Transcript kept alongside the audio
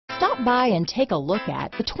Stop by and take a look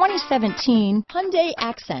at the 2017 Hyundai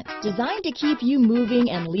Accent. Designed to keep you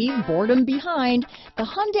moving and leave boredom behind, the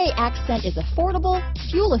Hyundai Accent is affordable,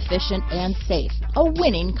 fuel efficient, and safe. A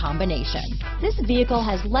winning combination. This vehicle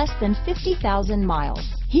has less than 50,000 miles.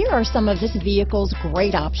 Here are some of this vehicle's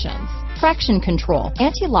great options: traction control,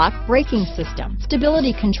 anti-lock braking system,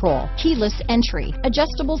 stability control, keyless entry,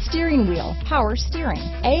 adjustable steering wheel, power steering,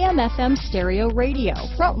 AM/FM stereo radio,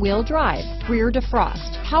 front wheel drive, rear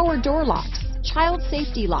defrost, power door locks, child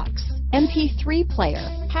safety locks, MP3 player,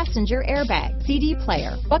 passenger airbag, CD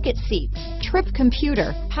player, bucket seats, trip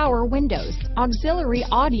computer, power windows, auxiliary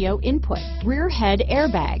audio input, rear head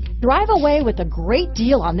airbag. Drive away with a great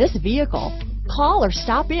deal on this vehicle. Call or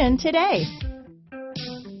stop in today.